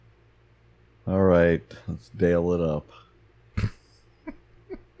right. Let's dale it up.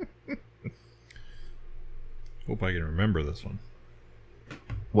 Hope I can remember this one.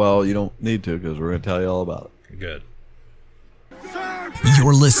 Well, you don't need to because we're going to tell you all about it. Good.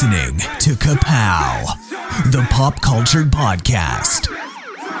 You're listening to Ka-Pow, the pop culture podcast.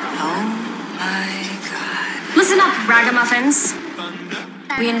 Oh my God. Listen up, ragamuffins.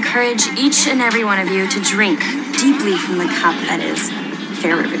 We encourage each and every one of you to drink deeply from the cup that is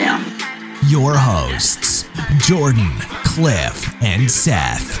Fair Riverdale. Your hosts, Jordan, Cliff, and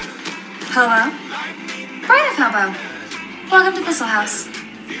Seth. Hobo. Bride of Hobo. Welcome to Thistle House.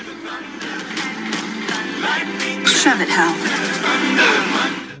 Shove it, Hal.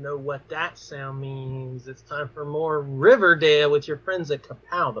 You know what that sound means. It's time for more Riverdale with your friends at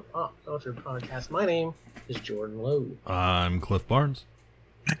Ka-Pow, the pop culture podcast. My name is Jordan Lowe. I'm Cliff Barnes.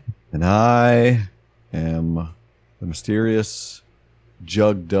 And I am the mysterious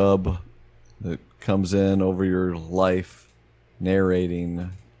Jug Dub that comes in over your life,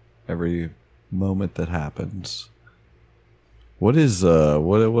 narrating every moment that happens. What is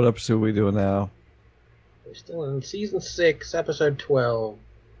what episode are we doing now? We're still in season 6, episode 12,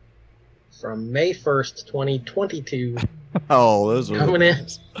 from May 1st, 2022. Oh, those were coming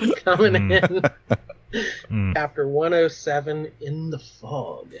in. Chapter 107, In the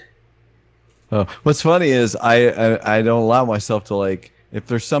Fog. Oh, what's funny is I don't allow myself to, like, if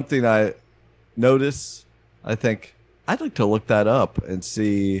there's something I notice, I think I'd like to look that up and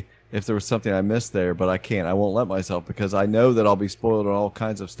see if there was something I missed there, but I can't. I won't let myself because I know that I'll be spoiled on all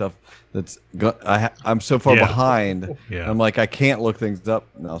kinds of stuff. I'm so far behind. Yeah. I'm like, I can't look things up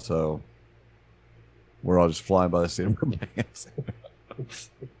now, so we're all just flying by the seat of our pants.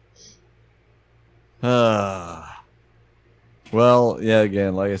 Well, yeah,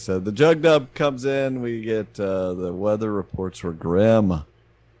 again, like I said, the Jug Dub comes in. We get the weather reports were grim.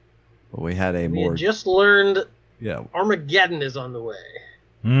 But we had just learned yeah, Armageddon is on the way.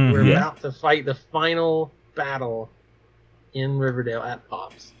 Mm-hmm. We're about to fight the final battle in Riverdale at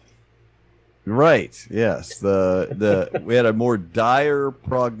Pops. right. Yes, the we had a more dire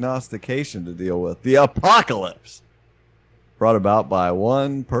prognostication to deal with. The apocalypse brought about by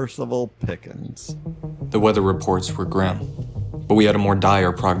one Percival Pickens. The weather reports were grim, but we had a more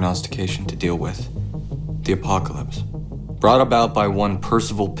dire prognostication to deal with. The apocalypse. Brought about by one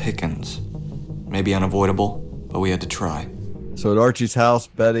Percival Pickens. Maybe unavoidable, but we had to try. So at Archie's house,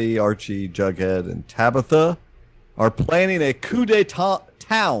 Betty, Archie, Jughead, and Tabitha are planning a coup d'etat.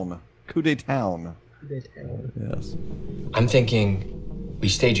 Coup d'etat. Yes. I'm thinking we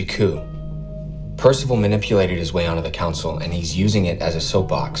stage a coup. Percival manipulated his way onto the council, and he's using it as a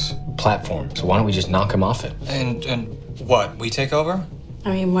soapbox platform. So why don't we just knock him off it? And what, we take over?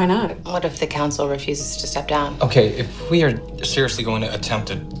 I mean, why not? What if the council refuses to step down? Okay, if we are seriously going to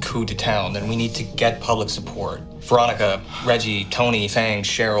attempt a coup d'etat, then we need to get public support. Veronica, Reggie, Tony, Fang,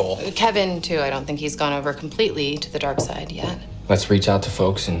 Cheryl. Kevin, too. I don't think he's gone over completely to the dark side yet. Let's reach out to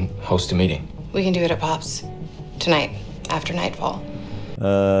folks and host a meeting. We can do it at Pops. Tonight, after nightfall.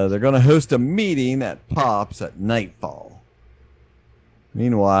 They're going to host a meeting at Pops at nightfall.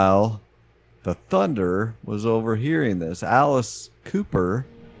 Meanwhile, the Thunder was overhearing this. Alice Cooper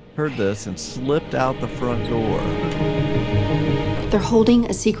heard this and slipped out the front door. They're holding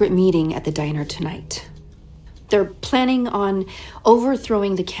a secret meeting at the diner tonight. They're planning on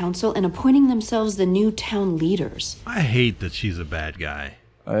overthrowing the council and appointing themselves the new town leaders. I hate that she's a bad guy.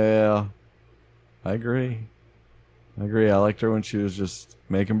 Yeah, I agree. I liked her when she was just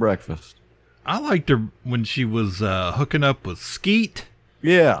making breakfast. I liked her when she was hooking up with Skeet.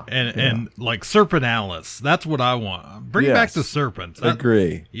 Yeah. And like Serpent Alice. That's what I want. Bring back the serpents.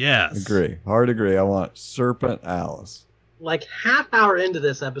 Agree. Yes. Agree. Hard agree. I want Serpent Alice. Like half hour into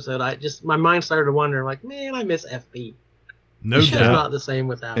this episode, my mind started to wonder, like, man, I miss FP. No She's doubt. not the same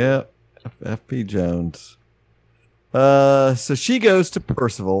without him. Yeah. FP Jones. So she goes to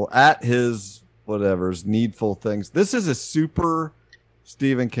Percival at his whatever's needful things. This is a super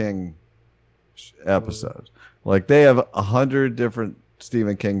Stephen King episode. Like they have 100 different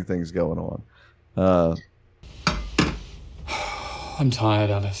Stephen King things going on. I'm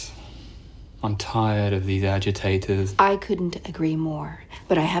tired, Alice. I'm tired of these agitators. I couldn't agree more,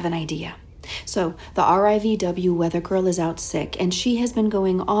 but I have an idea. So, the RIVW weather girl is out sick, and she has been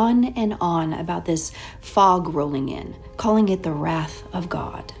going on and on about this fog rolling in, calling it the wrath of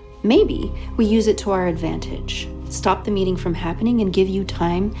God. Maybe we use it to our advantage. Stop the meeting from happening and give you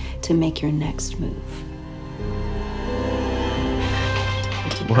time to make your next move.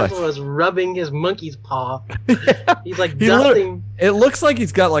 Percival is rubbing his monkey's paw. He's like dusting. It looks like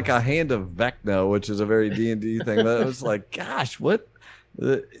he's got like a hand of Vecna, which is a very D&D thing. But it was like, gosh, what?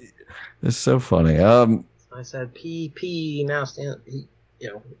 It's so funny. I said PP now stand. These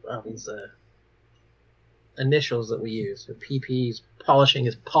initials that we use. So PP's polishing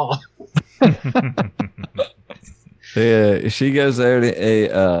his paw. Yeah, she goes there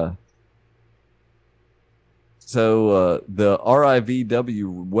to the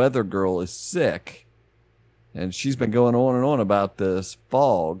RIVW weather girl is sick, and she's been going on and on about this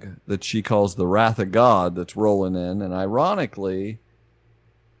fog that she calls the wrath of God that's rolling in, and ironically,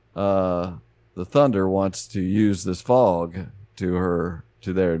 the Thunder wants to use this fog to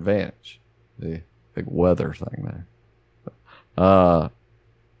their advantage. The big weather thing there.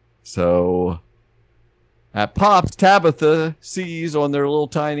 So at Pops, Tabitha sees on their little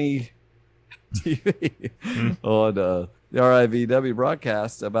tiny TV on the RIVW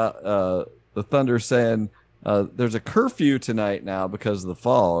broadcast about the Thunder saying there's a curfew tonight now because of the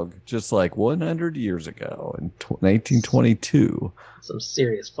fog, just like 100 years ago in 1922. Some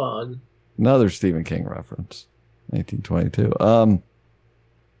serious fog. Another Stephen King reference, 1922.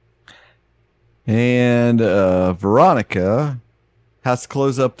 And Veronica has to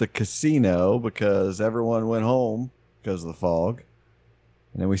close up the casino because everyone went home because of the fog.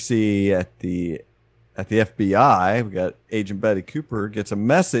 And then we see at the FBI, we got Agent Betty Cooper gets a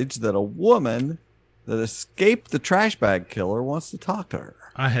message that a woman that escaped the trash bag killer wants to talk to her.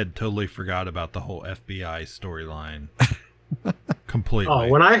 I had totally forgot about the whole FBI storyline. Completely. Oh,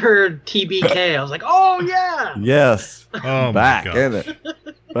 when I heard TBK, I was like, oh, yeah. Yes. Oh, back my God. in it.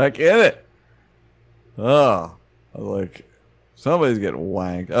 Back in it. Oh, I was like, somebody's getting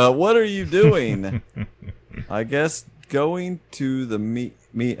wanked. What are you doing? I guess going to the meet.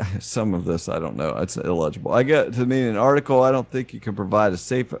 Some of this, I don't know. It's illegible. I get to meet an article. I don't think you can provide a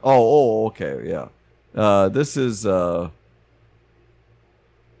safe. Oh, okay. Yeah. This is,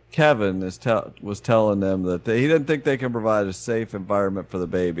 Kevin was telling them that he didn't think they can provide a safe environment for the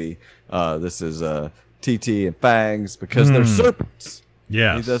baby. This is TT and Fangs because they're serpents.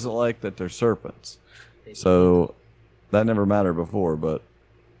 Yeah, he doesn't like that they're serpents. So that never mattered before, but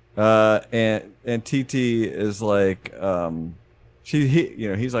and TT is like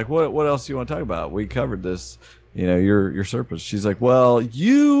he's like, what else do you want to talk about? We covered this. Your serpents. She's like, well,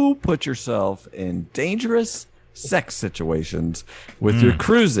 you put yourself in dangerous sex situations with your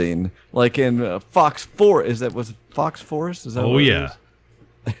cruising, like in Fox Forest. Was it Fox Forest? Is that? Oh, yeah.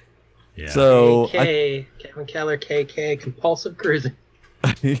 Yeah. So KK, Kevin Keller, KK, compulsive cruising.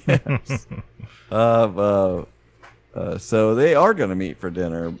 Yes. So they are going to meet for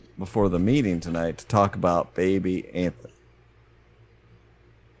dinner before the meeting tonight to talk about baby Anthony.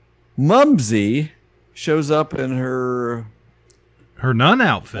 Mumsy shows up in her nun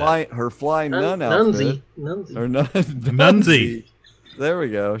outfit. Her flying nun outfit. Nunsie. There we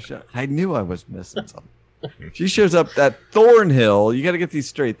go. I knew I was missing something. She shows up at Thornhill. You got to get these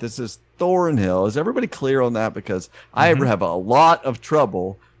straight. This is Thornhill. Is everybody clear on that? Because I have a lot of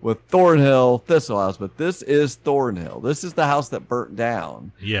trouble with Thornhill Thistle House, but this is Thornhill. This is the house that burnt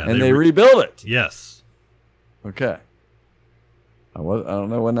down. Yeah. And they rebuilt it. Yes. Okay. I don't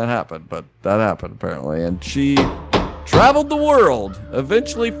know when that happened, but that happened apparently. And she traveled the world,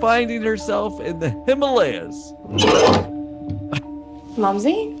 eventually finding herself in the Himalayas.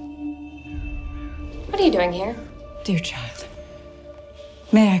 Mumsy? What are you doing here? Dear child,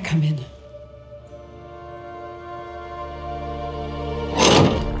 may I come in?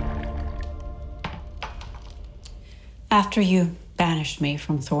 After you banished me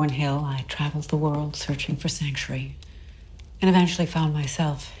from Thornhill, I traveled the world searching for sanctuary and eventually found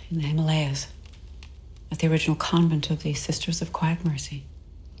myself in the Himalayas at the original convent of the Sisters of Quiet Mercy.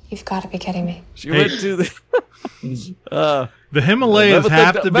 You've got to be kidding me. She went to the Himalayas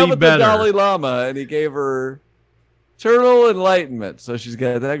have to be better. The Dalai Lama, and he gave her eternal enlightenment. So she's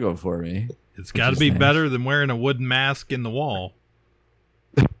got that going for me. It's got to be better than wearing a wooden mask in the wall.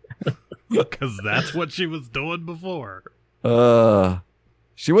 Because that's what she was doing before.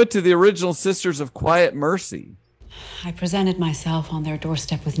 She went to the original Sisters of Quiet Mercy. I presented myself on their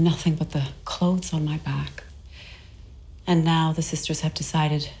doorstep with nothing but the clothes on my back. And now the sisters have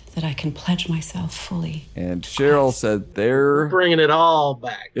decided that I can pledge myself fully. And Cheryl said they're bringing it all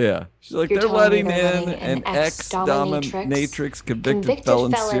back. Yeah. She's like, they're letting in an ex-dominatrix convicted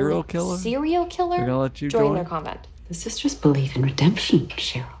felon serial killer. Serial killer? They're going to let you join join their convent. The sisters believe in redemption,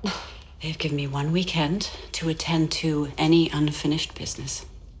 Cheryl. They've given me one weekend to attend to any unfinished business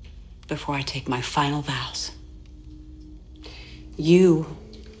before I take my final vows. You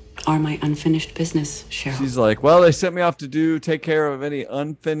are my unfinished business, Cheryl. She's like, well, they sent me off to take care of any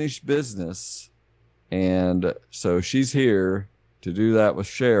unfinished business. And so she's here to do that with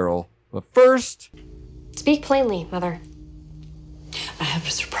Cheryl. But first... Speak plainly, Mother. I have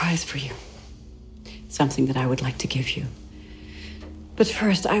a surprise for you. Something that I would like to give you. But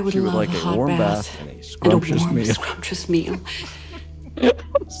first, I would love like a a hot warm bath and a and a scrumptious warm, meal. scrumptious meal.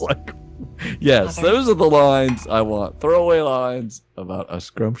 It's like, yes, Mother. those are the lines I want. Throwaway lines about a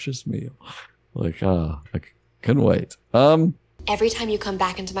scrumptious meal. Like, I couldn't wait. Every time you come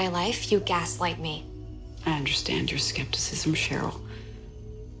back into my life, you gaslight me. I understand your skepticism, Cheryl.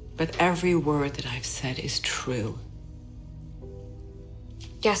 But every word that I've said is true.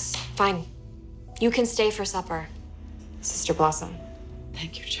 Yes, fine. You can stay for supper, Sister Blossom.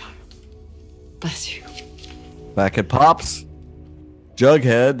 Thank you, child. Bless you. Back at Pops,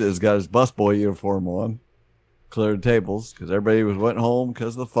 Jughead has got his busboy uniform on, cleared tables because everybody went home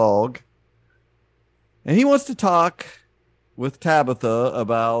because of the fog. And he wants to talk with Tabitha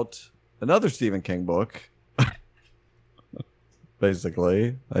about another Stephen King book.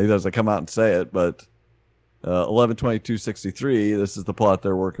 Basically, he doesn't come out and say it, but 11/22/63. This is the plot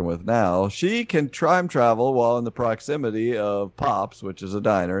they're working with now. She can time travel while in the proximity of Pops, which is a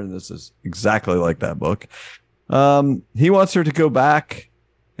diner, and this is exactly like that book. He wants her to go back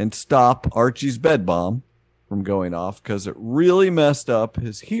and stop Archie's bed bomb from going off because it really messed up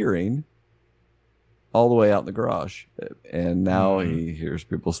his hearing all the way out in the garage. And now he hears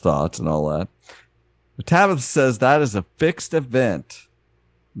people's thoughts and all that. But Tabitha says that is a fixed event.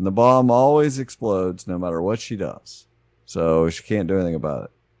 And the bomb always explodes no matter what she does. So she can't do anything about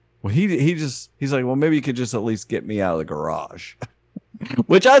it. Well, he's like, well, maybe you could just at least get me out of the garage.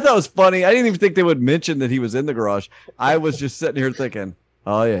 Which I thought was funny. I didn't even think they would mention that he was in the garage. I was just sitting here thinking,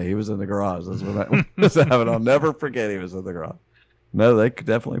 oh, yeah, he was in the garage. That's what I was having. I'll never forget he was in the garage. No, they could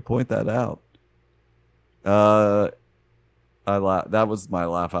definitely point that out. That was my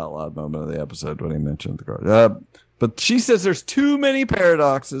laugh out loud moment of the episode when he mentioned the garage. But she says there's too many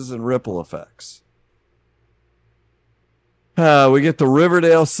paradoxes and ripple effects. We get the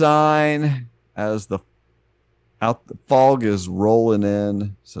Riverdale sign as the fog is rolling in.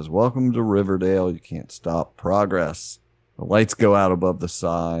 It says, welcome to Riverdale. You can't stop progress. The lights go out above the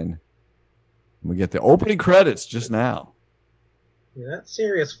sign. We get the opening credits just now. Yeah, that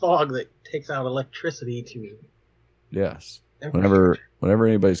serious fog that takes out electricity to. Yes. Whenever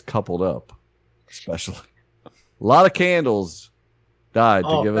anybody's coupled up, especially. A lot of candles died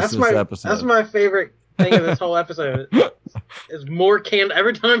to give us this episode. That's my favorite thing of this whole episode. Is more candle.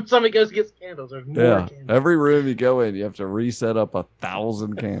 Every time somebody goes and gets candles, there's more candles. Every room you go in, you have to reset up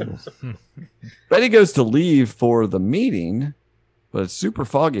 1,000 candles. Betty goes to leave for the meeting, but it's super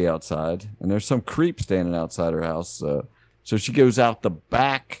foggy outside, and there's some creep standing outside her house. So she goes out the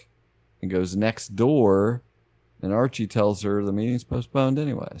back and goes next door, and Archie tells her the meeting's postponed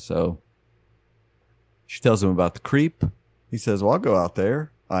anyway. So she tells him about the creep. He says, well, I'll go out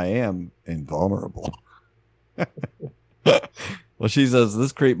there. I am invulnerable. Well, she says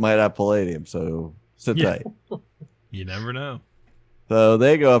this creep might have palladium, so sit tight. You never know. So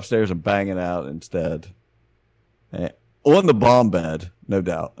they go upstairs and bang it out instead. On the bomb bed, no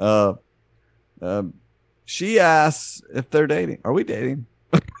doubt. She asks if they're dating. Are we dating?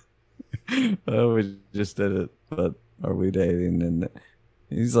 Oh, we just did it, but are we dating? And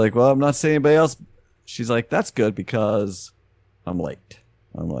he's like, well, I'm not saying anybody else. She's like, that's good because I'm late.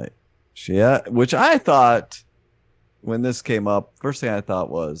 Which I thought when this came up, first thing I thought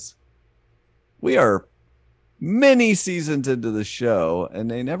was, we are many seasons into the show and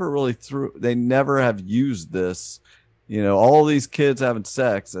they never have used this. You know, all these kids having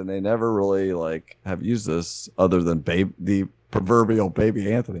sex and they never really have used this other than the proverbial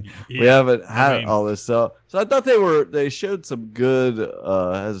baby Anthony. Yeah, we haven't had all this. So I thought they showed some good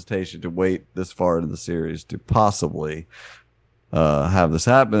hesitation to wait this far into the series to possibly have this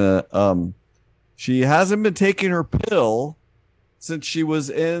happen. She hasn't been taking her pill since she was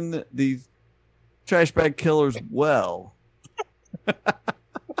in the trash bag killer's well.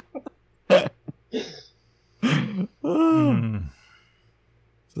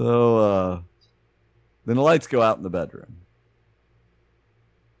 So then the lights go out in the bedroom.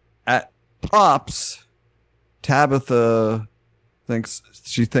 At Pops, Tabitha thinks,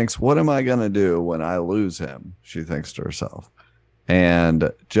 what am I going to do when I lose him? She thinks to herself.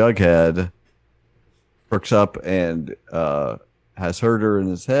 And Jughead perks up and has heard her in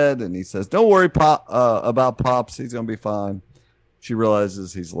his head. And he says, don't worry about Pops. He's going to be fine. She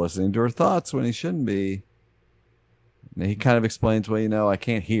realizes he's listening to her thoughts when he shouldn't be. And he kind of explains, well, I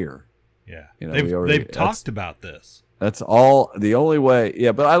can't hear. Yeah. They've talked about this. That's all the only way.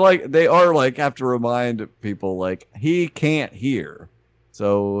 Yeah, but they have to remind people he can't hear.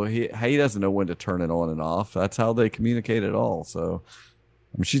 So he doesn't know when to turn it on and off. That's how they communicate it all. So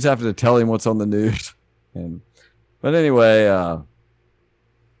she's having to tell him what's on the news. But anyway,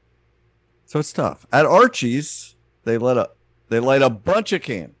 So it's tough. At Archie's, they light a bunch of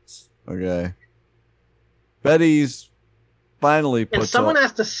candles. Okay. Betty's finally puts And someone up,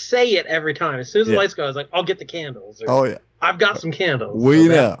 has to say it every time. As soon as the lights go, I was like, I'll get the candles. Or, oh yeah. I've got some candles. We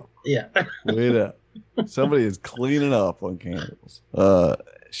know. Yeah. We know. Somebody is cleaning up on candles.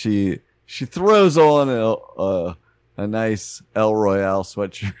 She throws on a nice El Royale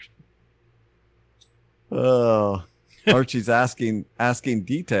sweatshirt. Oh, Archie's asking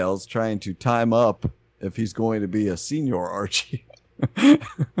details, trying to time up if he's going to be a senior Archie.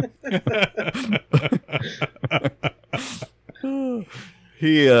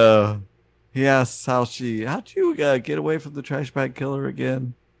 He asks how'd you get away from the trash bag killer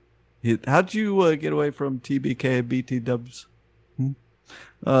again? How'd you get away from TBK and BT Dubs?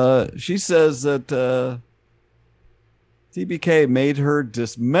 She says that TBK made her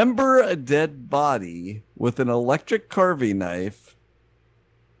dismember a dead body with an electric carving knife,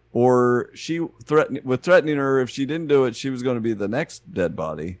 or she threatening her if she didn't do it, she was going to be the next dead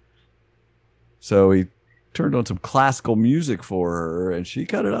body. So he turned on some classical music for her, and she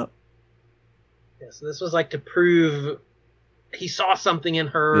cut it up. Yeah, so this was like to prove he saw something in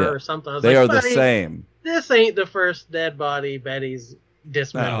her or something. I was they like, are the same. This ain't the first dead body Betty's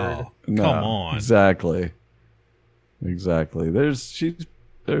dismembered. No, come on. Exactly. There's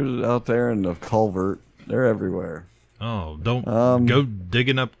out there in the culvert. They're everywhere. Oh, don't go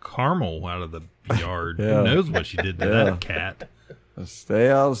digging up Carmel out of the yard. Who knows what she did to that cat? Stay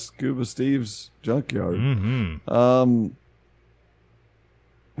out of Scuba Steve's junkyard. Mm-hmm.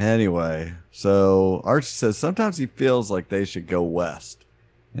 Anyway, so Archie says sometimes he feels like they should go west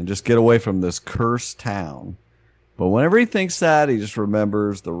and just get away from this cursed town. But whenever he thinks that, he just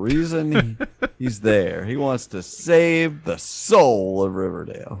remembers the reason he's there. He wants to save the soul of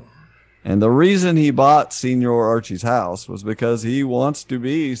Riverdale. And the reason he bought Senior Archie's house was because he wants to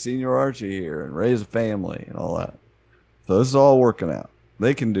be Senior Archie here and raise a family and all that. So this is all working out.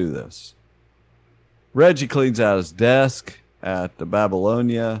 They can do this. Reggie cleans out his desk at the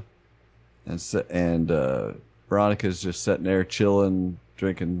Babylonia, and Veronica's just sitting there chilling,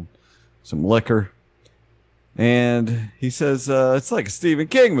 drinking some liquor. And he says, it's like a Stephen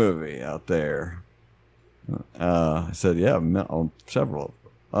King movie out there. I said, yeah, on several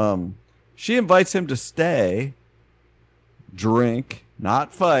of them. She invites him to stay, drink,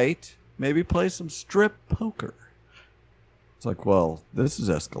 not fight, maybe play some strip poker. It's like, well, this is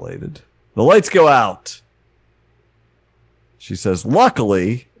escalated. The lights go out. She says,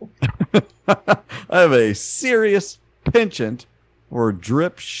 luckily, I have a serious penchant for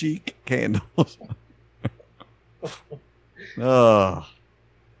drip chic candles. Back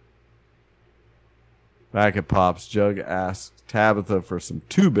at Pop's, Jug asks Tabitha for some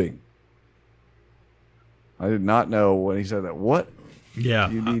tubing. I did not know when he said that. What? Yeah.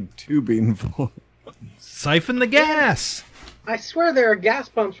 You need tubing for? Siphon the gas. I swear there are gas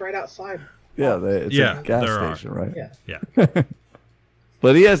pumps right outside. Yeah, it's a gas station, right? Yeah.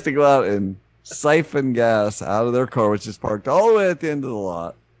 But he has to go out and siphon gas out of their car, which is parked all the way at the end of the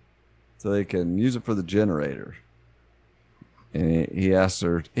lot, so they can use it for the generator. And he asks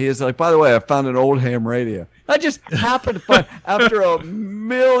her, he is like, by the way, I found an old ham radio. I just happened to find, after a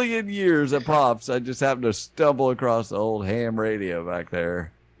million years at Pops, I just happened to stumble across the old ham radio back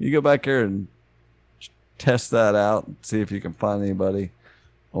there. You go back here and test that out and see if you can find anybody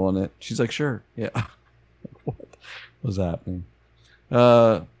on it. She's like, sure. Yeah. What was happening?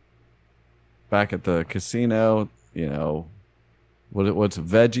 Back at the casino, you know, what's a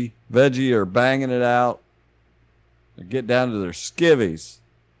veggie? Veggie are banging it out. They get down to their skivvies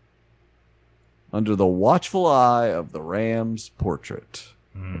under the watchful eye of the Ram's portrait.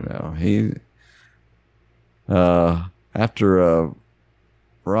 You know, he after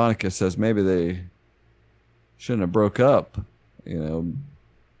Veronica says maybe they shouldn't have broke up, you know.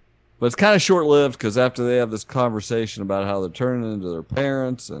 But it's kind of short-lived because after they have this conversation about how they're turning into their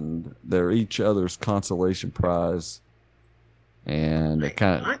parents and they're each other's consolation prize, and it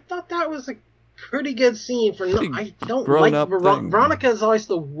kind of... I thought that was a pretty good scene for... I don't like... Veronica is always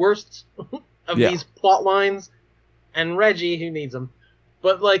the worst of these plot lines, and Reggie, who needs them.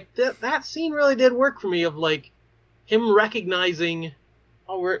 But, like, that scene really did work for me of, like, him recognizing...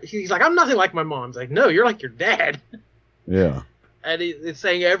 he's like, I'm nothing like my mom. He's like, no, you're like your dad. Yeah. And it's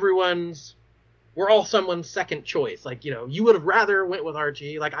saying we're all someone's second choice. Like, you know, you would have rather went with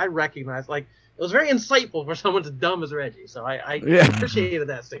Archie. Like, I recognize, like, it was very insightful for someone as dumb as Reggie. So I appreciated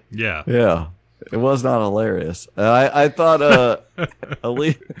that scene. Yeah. Yeah. It was not hilarious. I thought, at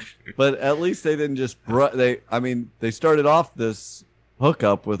least they didn't just, they started off this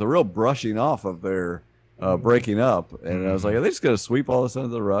hookup with a real brushing off of their breaking up, and I was like, are they just going to sweep all this under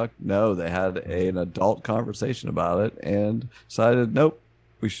the rug? No, they had an adult conversation about it and decided, nope,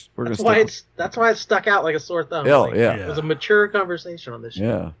 we're going to. That's why it stuck out like a sore thumb. Yeah, like, yeah. It was a mature conversation on this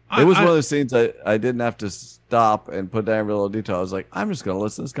show. Yeah, it was one of those scenes I didn't have to stop and put down every little detail. I was like, I'm just going to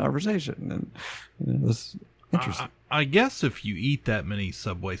listen to this conversation, and it was interesting. I guess if you eat that many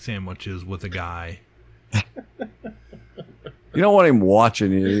Subway sandwiches with a guy. You don't want him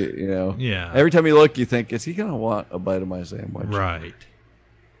watching you, you know. Yeah. Every time you look, you think, is he going to want a bite of my sandwich? Right.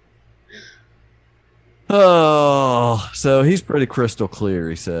 Oh, so he's pretty crystal clear,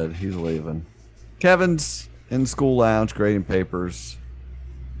 he said. He's leaving. Kevin's in the school lounge grading papers,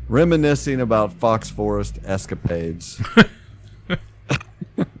 reminiscing about Fox Forest escapades.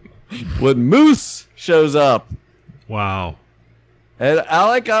 When Moose shows up. Wow. And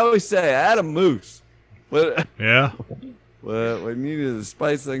I always say, I had a moose. Yeah. We needed to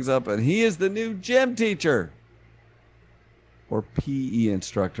spice things up, and he is the new gym teacher. Or PE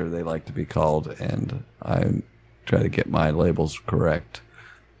instructor, they like to be called, and I try to get my labels correct.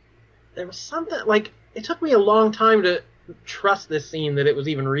 There was something, like, it took me a long time to trust this scene that it was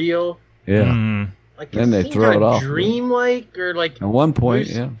even real. Yeah. Like, then they throw it off. Dreamlike, or like at one point,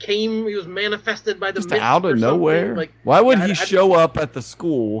 he was manifested by the just mist out of nowhere. Like, why would he show up at the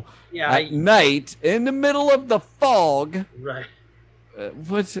school at night in the middle of the fog? Right.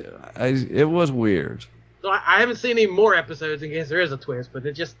 It was weird. So I haven't seen any more episodes in case there is a twist, but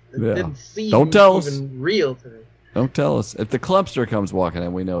it didn't seem Don't tell us. even real to me. Don't tell us. If the clumpster comes walking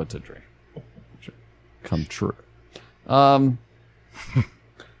in, we know it's a dream. Come true.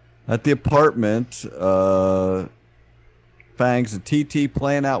 At the apartment, Fangs and TT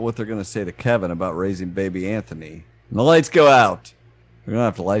plan out what they're going to say to Kevin about raising baby Anthony. And the lights go out. We're going to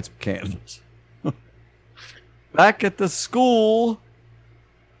have to light some candles. Back at the school,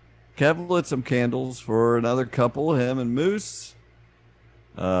 Kevin lit some candles for another couple, him and Moose.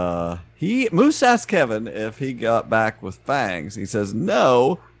 Moose asked Kevin if he got back with Fangs. He says,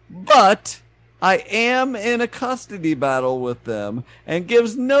 no, but I am in a custody battle with them, and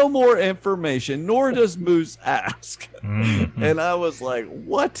gives no more information, nor does Moose ask. Mm-hmm. And I was like,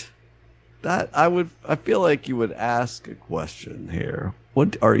 what? I feel like you would ask a question here.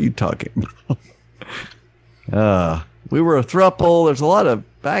 What are you talking about? We were a throuple. There's a lot of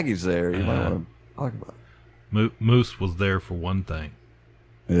baggage there you might want to talk about. Moose was there for one thing.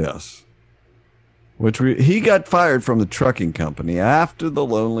 Yes. He got fired from the trucking company after the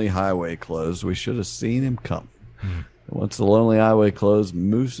Lonely Highway closed. We should have seen him come. Once the Lonely Highway closed,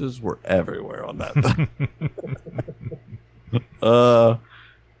 mooses were everywhere on that thing.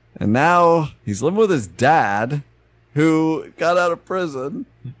 And now he's living with his dad, who got out of prison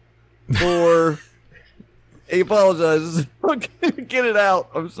for... He apologizes. Get it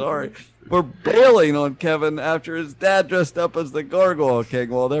out. I'm sorry. For bailing on Kevin after his dad dressed up as the Gargoyle King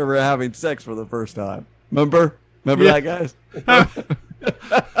while they were having sex for the first time. Remember that, guys?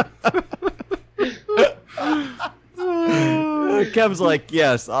 Kevin's like,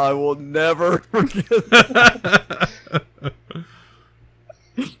 yes, I will never forget that.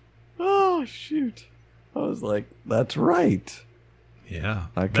 Oh, shoot. I was like, that's right. Yeah.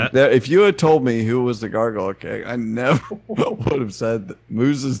 If you had told me who was the Gargoyle King, I never would have said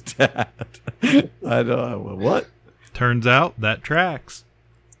Moose's dad. I don't. What? Turns out that tracks.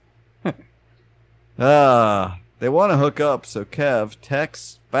 They want to hook up, so Kev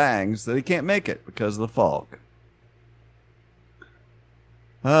texts Fangs that he can't make it because of the fog.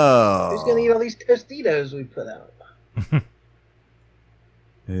 Oh. Who's going to eat all these Tostitos we put out?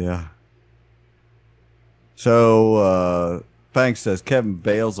 Yeah. So, Fangs says Kevin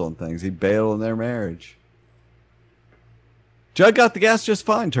bails on things. He bailed on their marriage. Judd got the gas just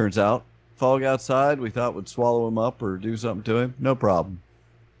fine, turns out. Fog outside we thought would swallow him up or do something to him. No problem.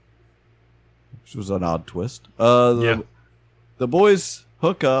 Which was an odd twist. The boys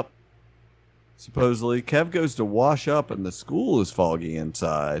hook up. Supposedly, Kev goes to wash up and the school is foggy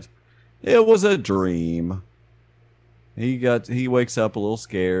inside. It was a dream. He wakes up a little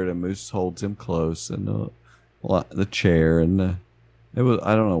scared and Moose holds him close and the chair and it was,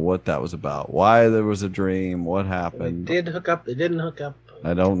 I don't know what that was about. Why there was a dream, what happened. They did hook up, they didn't hook up.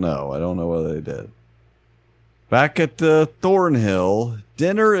 I don't know whether they did. Back at Thornhill,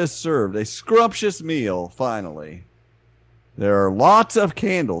 dinner is served. A scrumptious meal, finally. There are lots of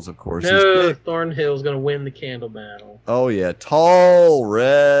candles, of course. No, Thornhill's going to win the candle battle. Oh, yeah. Tall,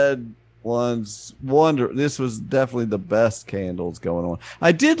 red ones. This was definitely the best candles going on.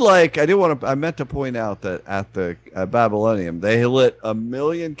 I meant to point out that at the Babylonium, they lit 1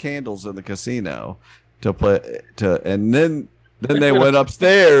 million candles in the casino and then Then they went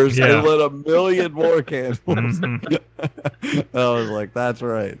upstairs Yeah. and lit a million more candles. I was like, that's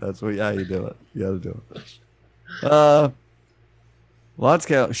right. That's what, how you do it. You got to do it. Let's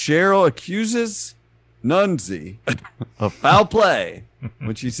go. Cheryl accuses Nunzi of foul play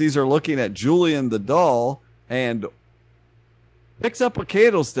when she sees her looking at Julian the doll and picks up a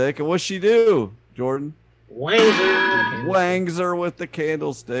candlestick. And what's she do, Jordan? Wangs her with the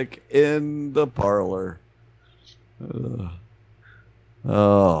candlestick in the parlor.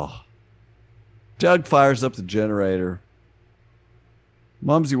 Oh. Doug fires up the generator.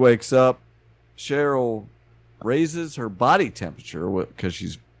 Mumsy wakes up. Cheryl raises her body temperature because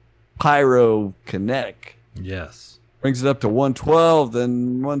she's pyrokinetic. Yes. Brings it up to 112,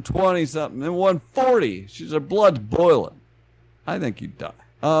 then 120 something, then 140. Her blood's boiling. I think you'd die.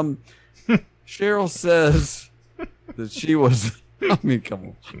 Cheryl says that she was, I mean,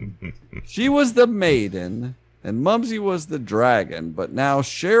 come on. She was the maiden and Mumsy was the dragon, but now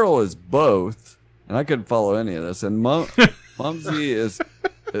Cheryl is both. And I couldn't follow any of this. And Mumsy is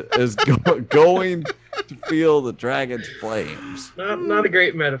going to feel the dragon's flames. Not a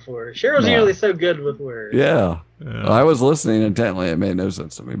great metaphor. Cheryl's usually so good with words. Yeah. I was listening intently. It made no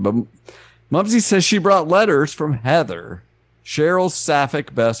sense to me. But Mumsy says she brought letters from Heather, Cheryl's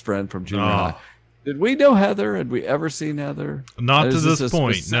sapphic best friend from junior high. Did we know Heather? Had we ever seen Heather? Not to this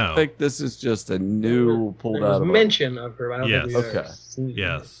point, no. This is just a new pulled out of mention of her. I don't think okay.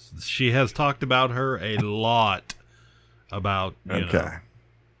 Yes. She has talked about her a lot about you know,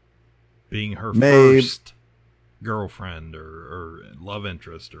 being her first girlfriend or love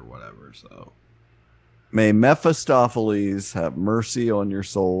interest or whatever. So may Mephistopheles have mercy on your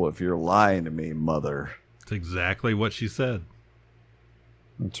soul if you're lying to me, mother. That's exactly what she said.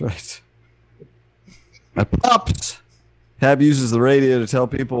 That's right. At Pops, Tab uses the radio to tell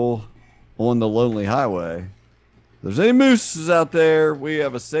people on the lonely highway, if there's any mooses out there, we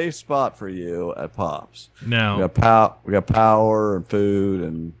have a safe spot for you at Pops. Now we got power and food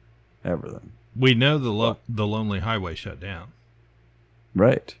and everything. We know the lonely highway shut down.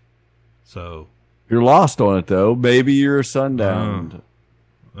 Right. So you're lost on it though. Maybe you're sundown.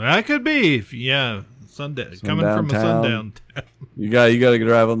 That could be. Sundown coming from a sundown town. You got to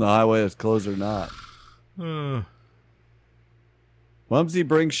drive on the highway that's closed or not. Mumsy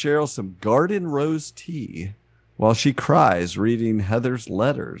brings Cheryl some garden rose tea while she cries reading Heather's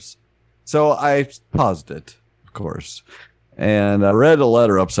letters. So I paused it, of course, and I read a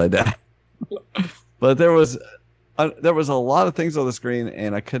letter upside down. But there was a lot of things on the screen,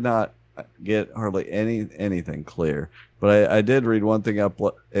 and I could not get hardly anything clear. But I did read one thing up.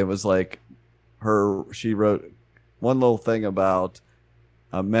 It was like she wrote one little thing about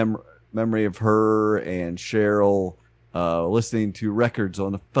a memory of her and Cheryl listening to records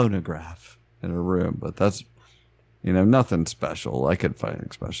on a phonograph in her room. But that's, nothing special. I couldn't find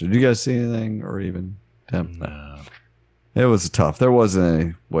anything special. Did you guys see anything or even attempt? No. It was tough. There wasn't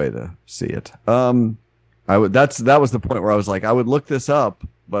any way to see it. That was the point where I was like, I would look this up,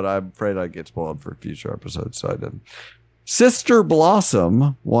 but I'm afraid I'd get spoiled for future episodes, so I didn't. Sister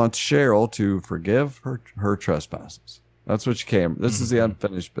Blossom wants Cheryl to forgive her trespasses. That's what she came. This is the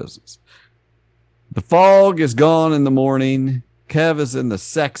unfinished business. The fog is gone in the morning. Kev is in the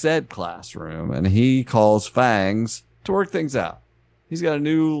sex ed classroom, and he calls Fangs to work things out. He's got a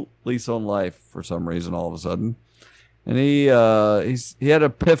new lease on life for some reason all of a sudden. And he had an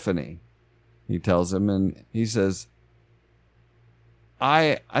epiphany, he tells him, and he says,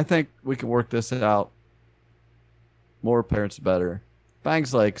 I think we can work this out. More parents better.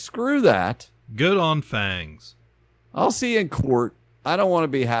 Fangs like, screw that. Good on Fangs. I'll see you in court. I don't want to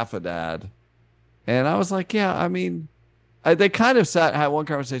be half a dad. And I was like, yeah, I mean, they kind of had one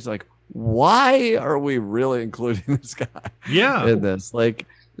conversation like, why are we really including this guy in this? Like,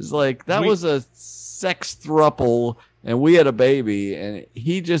 it's like that was a sex throuple and we had a baby and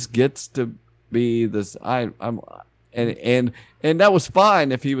he just gets to be this. And that was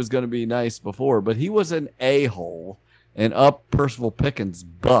fine if he was going to be nice before, but he was an a-hole and up Percival Pickens'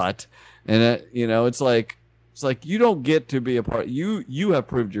 butt. And it's like you don't get to be a part. You have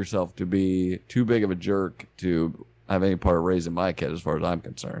proved yourself to be too big of a jerk to have any part of raising my kid, as far as I'm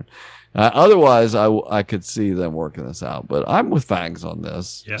concerned. Otherwise, I could see them working this out. But I'm with Fangs on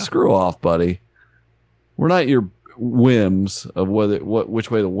this. Yeah. Screw off, buddy. We're not your whims of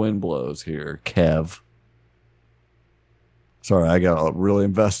which way the wind blows here, Kev. Sorry, I got really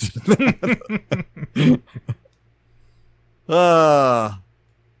invested.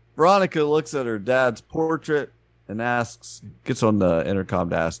 Veronica looks at her dad's portrait and gets on the intercom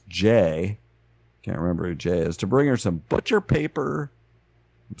to ask Jay, can't remember who Jay is, to bring her some butcher paper,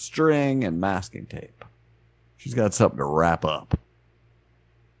 string, and masking tape. She's got something to wrap up.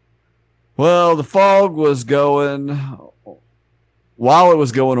 Well, the fog was going. While it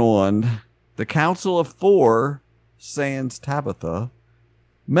was going on, the Council of Four, sans Tabitha,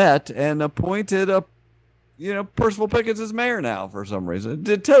 met and appointed Percival Pickens as mayor now for some reason.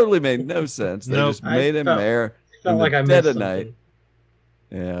 It totally made no sense. They just made him mayor in the dead of night.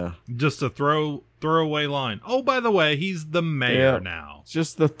 Yeah. Just a throwaway line. Oh, by the way, he's the mayor now.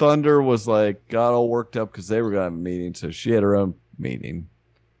 Just the Thunder was like, got all worked up because they were going to have a meeting. So she had her own meeting.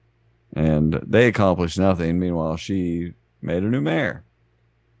 And they accomplished nothing. Meanwhile, she made a new mayor.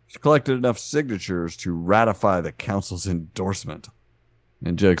 She collected enough signatures to ratify the council's endorsement.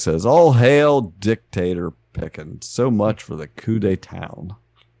 And Jug says, all hail Dictator Pickens. So much for the coup d'etat.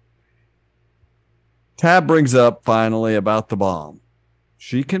 Tab brings up, finally, about the bomb.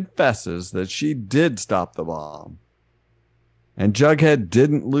 She confesses that she did stop the bomb. And Jughead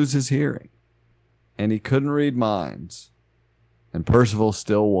didn't lose his hearing. And he couldn't read minds. And Percival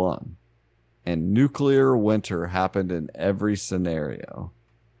still won. And nuclear winter happened in every scenario.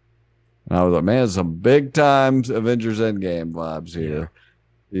 And I was like, man, some big time Avengers Endgame vibes here.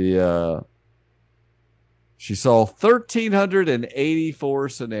 Yeah. She saw 1,384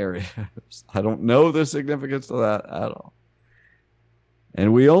 scenarios. I don't know the significance of that at all.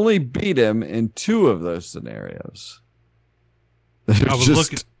 And we only beat him in 2 of those scenarios. I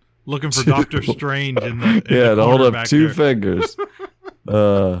was looking for Doctor Strange in the to hold up 2 there. fingers.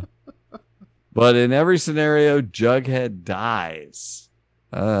 But in every scenario, Jughead dies.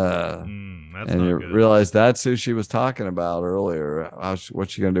 That's and not you good. realize that's who she was talking about earlier.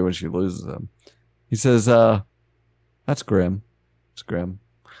 What's she going to do when she loses him? He says, that's grim. It's grim.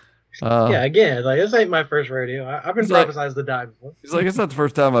 Again, like, this ain't my first rodeo. I've been prophesized to die before. He's like, it's not the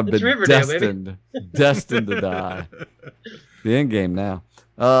first time I've been Riverdale, destined to die. The end game now.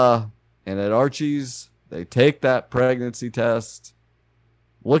 And at Archie's, they take that pregnancy test,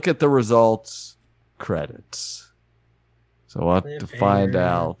 look at the results, credits. So we'll have to find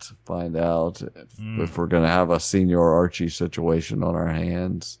out if we're going to have a senior Archie situation on our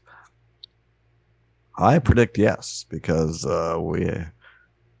hands. I predict yes, because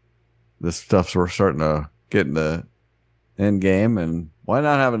this stuff's we're starting to get in the end game, and why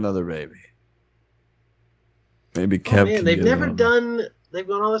not have another baby? Maybe Kev. Man, they've never done. They've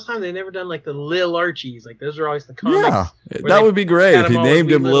gone all this time. They've never done like the Lil Archies. Like those are always the comics. Yeah, that would be great if he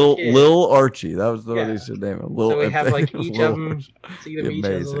named him Lil Archie. That was what he should name him. So we have like each of them. See them each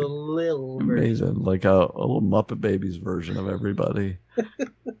as a little amazing, like a little Muppet Babies version of everybody.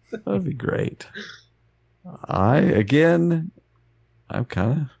 That'd be great. I'm kind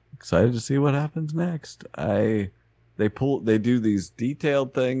of excited to see what happens next. They do these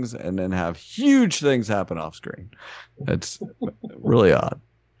detailed things and then have huge things happen off screen. It's really odd.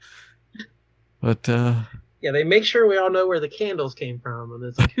 But they make sure we all know where the candles came from, and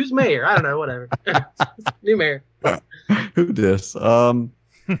it's like, who's mayor? I don't know, whatever. New mayor. Who dis? But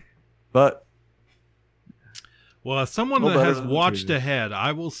well, as someone that has watched ahead,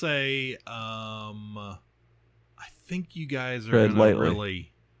 I will say, I think you guys are gonna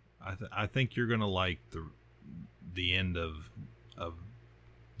really. I think you're gonna like the end of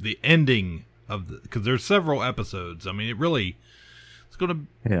the ending of because there's several episodes. I mean, it's gonna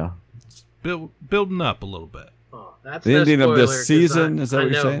building up a little bit. Oh, that's the ending of this season. Is that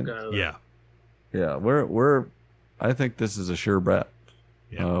what you're saying? Yeah. We're. I think this is a sure bet.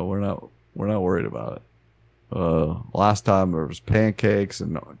 Yeah. We're not worried about it. Last time there was pancakes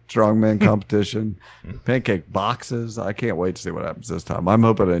and strongman competition, pancake boxes. I can't wait to see what happens this time. I'm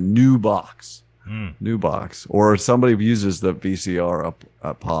hoping a new box, or somebody uses the VCR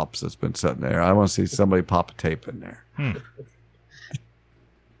up pops that's been sitting there. I want to see somebody pop a tape in there.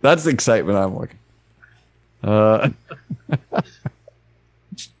 That's the excitement I'm looking. Oh,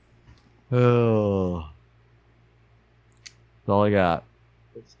 that's all I got.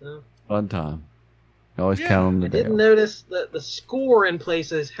 Good stuff. Fun time. Always count on the day. I didn't notice that the score in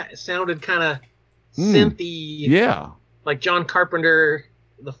places sounded kind of synthy. Yeah. Like John Carpenter,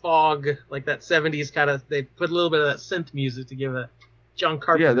 The Fog, like that 70s kind of. They put a little bit of that synth music to give a John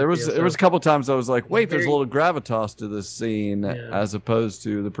Carpenter. Yeah, there was a couple times I was like, wait, there's a little gravitas to this scene as opposed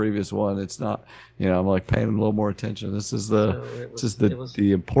to the previous one. It's not, I'm like paying a little more attention. This is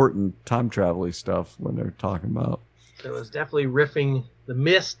the important time travel stuff when they're talking about. So it was definitely riffing The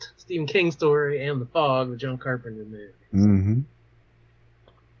Mist, Stephen King story, and The Fog, the John Carpenter movie. Mm-hmm.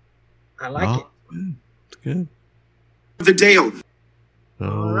 I like it. It's good. The Dale.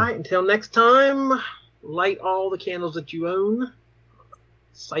 All right, until next time, light all the candles that you own,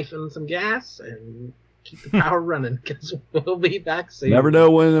 siphon some gas, and Keep the power running, because we'll be back soon. Never know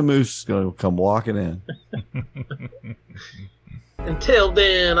when a moose is going to come walking in. Until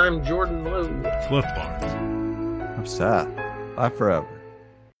then, I'm Jordan Lowe. Cliff Barnes. I'm sad. Bye forever.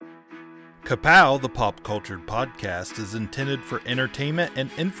 Ka-Pow, the pop cultured podcast, is intended for entertainment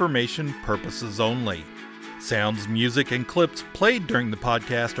and information purposes only. Sounds, music, and clips played during the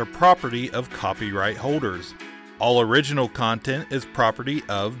podcast are property of copyright holders. All original content is property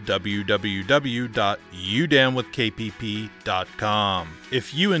of www.udownwithkpp.com.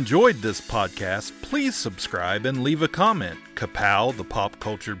 If you enjoyed this podcast, please subscribe and leave a comment. Ka-Pow, the pop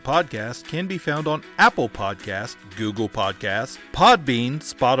cultured podcast, can be found on Apple Podcasts, Google Podcasts, Podbean,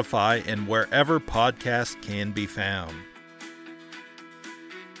 Spotify, and wherever podcasts can be found.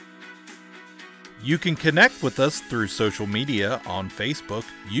 You can connect with us through social media on Facebook,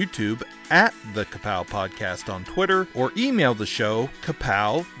 YouTube, at the Ka-Pow Podcast on Twitter, or email the show,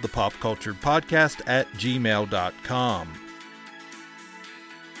 Ka-Pow, the pop cultured podcast @gmail.com.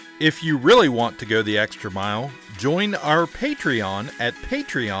 If you really want to go the extra mile, join our Patreon at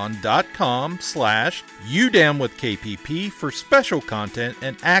patreon.com/udownwithkpp for special content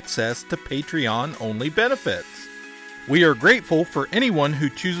and access to Patreon-only benefits. We are grateful for anyone who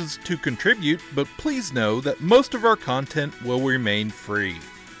chooses to contribute, but please know that most of our content will remain free.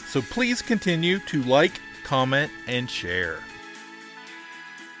 So please continue to like, comment, and share.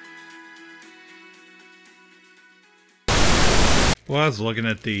 Well, I was looking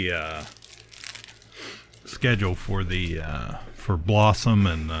at the schedule for the for Blossom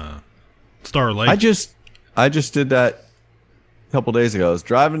and Star Lake. I just did that a couple days ago. I was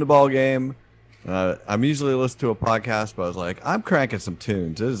driving the ball game. I'm usually listening to a podcast, but I was like, I'm cranking some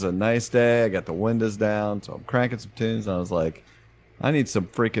tunes. This is a nice day. I got the windows down, so I'm cranking some tunes. And I was like, I need some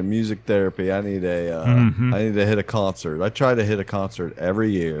freaking music therapy. I need I need to hit a concert. I try to hit a concert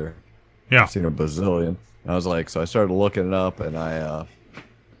every year. Yeah, I've seen a bazillion. I was like, so I started looking it up, and I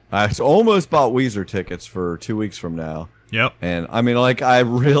almost bought Weezer tickets for 2 weeks from now. Yep. And I mean, like, I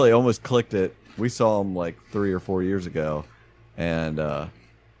really almost clicked it. We saw them like 3 or 4 years ago, and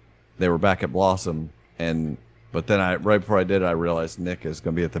they were back at Blossom, but then right before I did it, I realized Nick is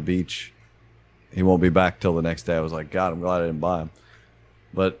going to be at the beach. He won't be back till the next day. I was like, God, I'm glad I didn't buy him.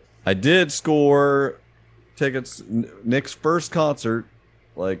 But I did score tickets. Nick's first concert,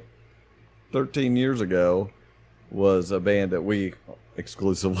 like 13 years ago, was a band that we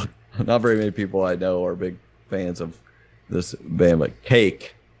exclusively, not very many people I know are big fans of this band, but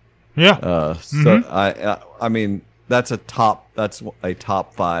Cake. Yeah. So I mean, that's a top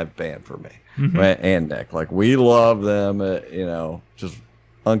 5 band for me. And Nick, like, we love them, just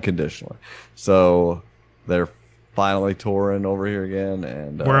unconditionally. So they're finally touring over here again,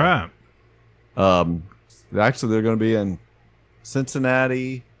 and where at? Actually, they're going to be in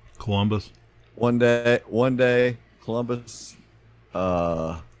Cincinnati, Columbus. One day, Columbus.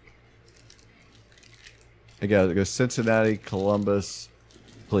 I got to go Cincinnati, Columbus,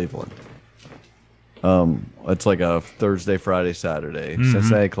 Cleveland. It's like a Thursday, Friday, Saturday.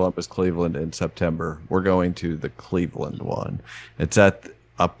 Cincinnati, Columbus, Cleveland in September. We're going to the Cleveland one. It's at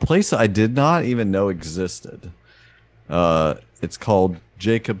a place I did not even know existed. It's called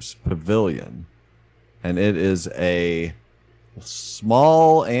Jacob's Pavilion, and it is a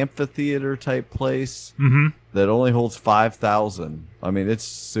small amphitheater type place that only holds 5,000. I mean, it's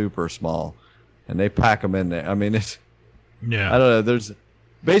super small, and they pack them in there. I mean, it's I don't know. There's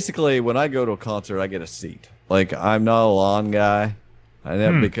basically, when I go to a concert, I get a seat. Like, I'm not a lawn guy. I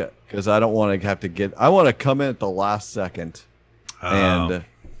never because I don't want to have to get. I want to come in at the last second, and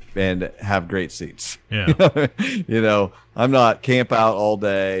have great seats. Yeah. I'm not camp out all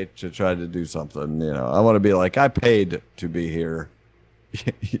day to try to do something. I want to be like, I paid to be here.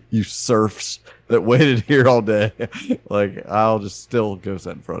 You serfs that waited here all day. Like, I'll just still go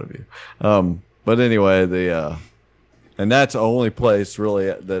sit in front of you. But anyway, and that's the only place really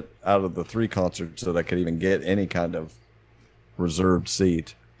that out of the 3 concerts that I could even get any kind of reserved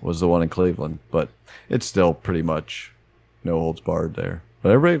seat was the one in Cleveland. But it's still pretty much no holds barred there.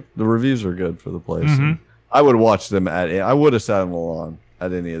 But the reviews are good for the place. I would watch them I would have sat on the lawn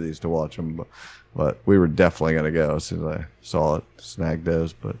at any of these to watch them, but we were definitely going to go as soon as I saw it. Snagged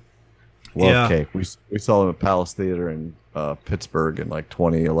those, but Cake. We saw them at Palace Theater in Pittsburgh in like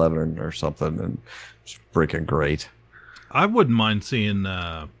 2011 or something, and it's freaking great. I wouldn't mind seeing.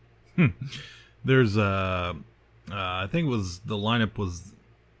 There's I think it was the lineup was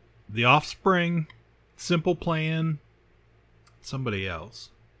The Offspring, Simple Plan, somebody else.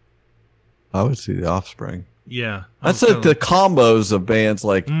 I would see The Offspring. Yeah, that's like the combos of bands.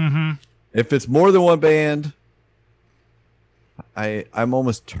 Like, if it's more than one band, I'm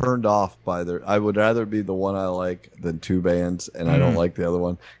almost turned off by their. I would rather be the one I like than two bands, and I don't like the other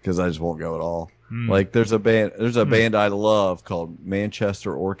one because I just won't go at all. Like there's a band I love called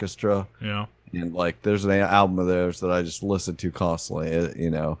Manchester Orchestra. Yeah. And like there's an album of theirs that I just listen to constantly,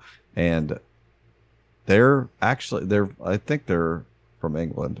 and I think they're from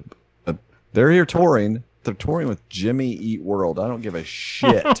England, but they're here touring. They're touring with Jimmy Eat World. I don't give a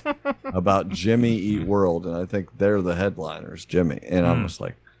shit about Jimmy Eat World, and I think they're the headliners, Jimmy. And I'm just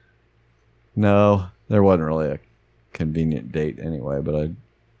like, no, there wasn't really a convenient date anyway, but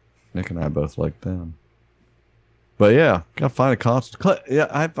Nick and I both like them. But yeah, gotta find a concert.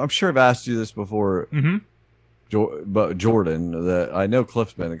 Yeah, I'm sure I've asked you this before, but Jordan, that I know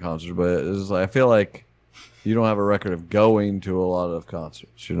Cliff's been to concerts, but it's like, I feel like you don't have a record of going to a lot of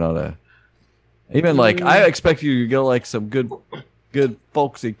concerts. You're not even like I expect you to go like some good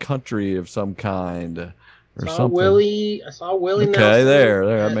folksy country of some kind or something. I saw Willie Nelson. Okay, there,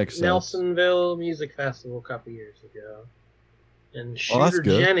 that makes sense. Nelsonville Music Festival a couple years ago, and Shooter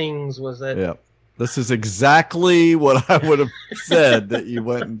Jennings was at. Yeah, this is exactly what I would have said that you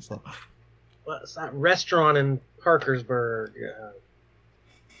went and saw. What's that restaurant in Parkersburg?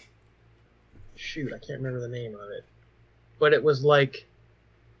 Shoot, I can't remember the name of it, but it was like.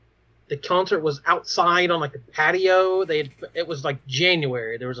 The concert was outside on like the patio. It was like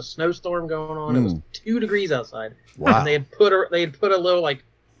January. There was a snowstorm going on. It was 2 degrees outside. Wow. And they had put a little like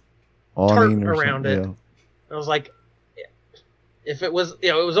tarp around it. Yeah. I was like, if it was,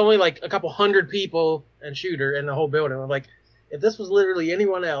 it was only like a couple hundred people and Shooter in the whole building. I'm like, if this was literally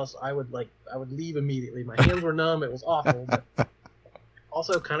anyone else, I would leave immediately. My hands were numb. It was awful, but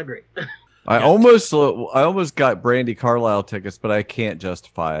also kind of great. I almost got Brandi Carlile tickets, but I can't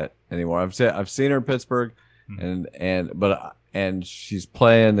justify it anymore. I've seen her in Pittsburgh, and she's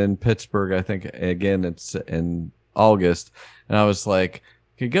playing in Pittsburgh. I think again it's in August, and I was like,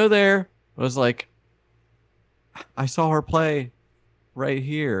 could go there. I was like, I saw her play right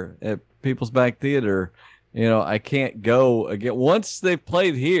here at People's Bank Theater. I can't go again. Once they've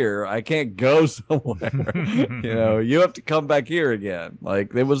played here, I can't go somewhere. You have to come back here again.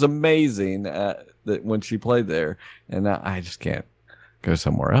 Like, it was amazing that when she played there, and I just can't go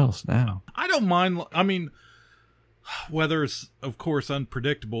somewhere else now. I don't mind. I mean, weather's, of course,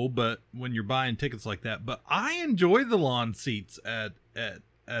 unpredictable, but when you're buying tickets like that, but I enjoy the lawn seats at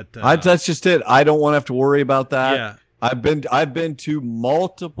that's just it. I don't want to have to worry about that. Yeah. I've been to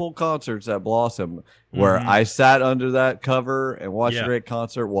multiple concerts at Blossom where I sat under that cover and watched a great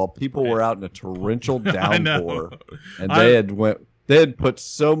concert while people were out in a torrential downpour, and they had put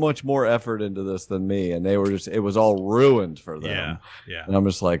so much more effort into this than me, and it was all ruined for them. Yeah. And I'm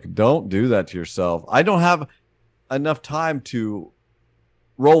just like, don't do that to yourself. I don't have enough time to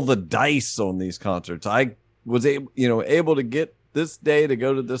roll the dice on these concerts. I was able to get this day to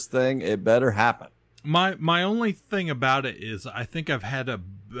go to this thing. It better happen. My only thing about it is I think I've had a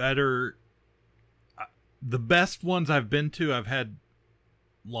better the best ones I've been to, I've had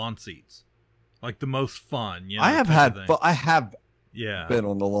lawn seats, like the most fun. I have been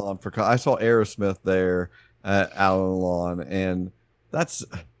on the lawn I saw Aerosmith there out on the lawn, and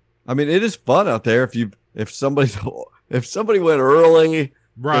it is fun out there if somebody went early.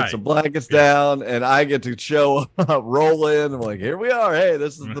 Right. Put some blankets down, and I get to show up, roll in. I'm like, here we are. Hey,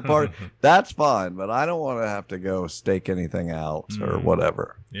 this is the part. That's fine, but I don't want to have to go stake anything out or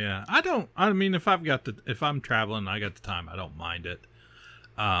whatever. Yeah, I don't. I mean, if I'm traveling, I got the time. I don't mind it.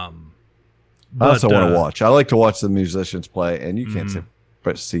 I also want to watch. I like to watch the musicians play, and you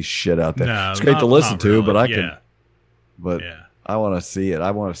can't see shit out there. No, it's great to listen to, really. but I can. But I want to see it.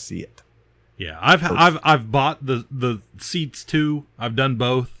 I want to see it. Yeah, I've bought the seats too. I've done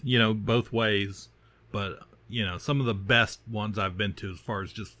both, both ways. But some of the best ones I've been to, as far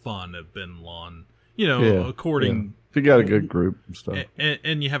as just fun, have been lawn. According if you got a good group and stuff,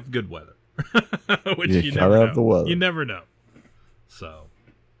 and you have good weather, which you never know. Have the weather. You never know. So,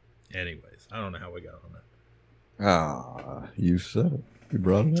 anyways, I don't know how we got on that. You said it. You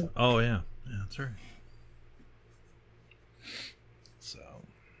brought it up. Oh yeah, that's right.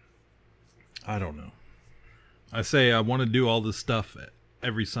 I don't know. I say I want to do all this stuff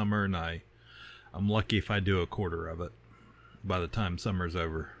every summer, and I'm lucky if I do a quarter of it by the time summer's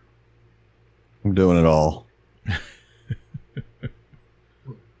over. I'm doing it all. I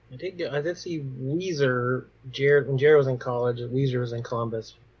did see Weezer. When Jared was in college, Weezer was in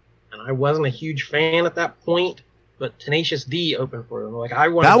Columbus, and I wasn't a huge fan at that point. But Tenacious D opened for them. Like,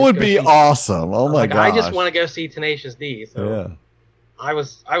 that would be awesome. Oh my god! I just want to go see Tenacious D. So. Yeah. I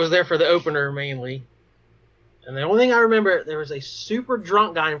was there for the opener mainly, and the only thing I remember, there was a super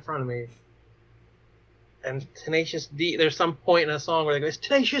drunk guy in front of me, and Tenacious D. There's some point in a song where they go, "It's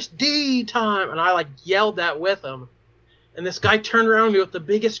Tenacious D time," and I like yelled that with him. And this guy turned around to me with the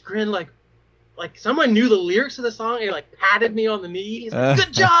biggest grin, like someone knew the lyrics of the song, and he like patted me on the knee. He's like,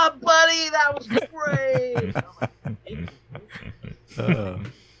 "Good job, buddy! That was great."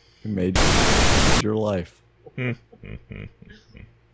 It made your life.